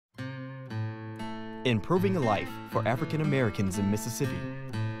improving life for African Americans in Mississippi.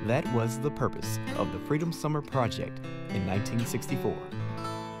 That was the purpose of the Freedom Summer Project in 1964.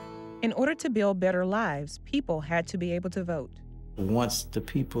 In order to build better lives, people had to be able to vote. Once the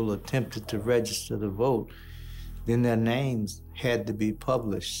people attempted to register to vote, then their names had to be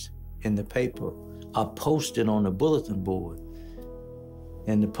published in the paper or posted on a bulletin board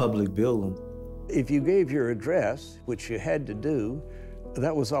in the public building. If you gave your address, which you had to do,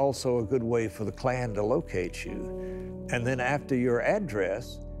 that was also a good way for the Klan to locate you. And then after your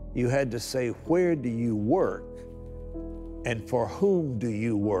address, you had to say, where do you work and for whom do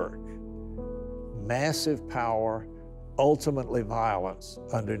you work? Massive power, ultimately violence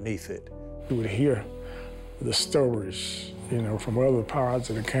underneath it. You would hear the stories, from other parts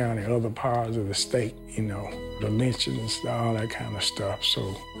of the county, other parts of the state, the lynchings, all that kind of stuff. So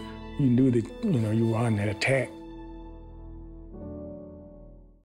you knew that, you were under attack.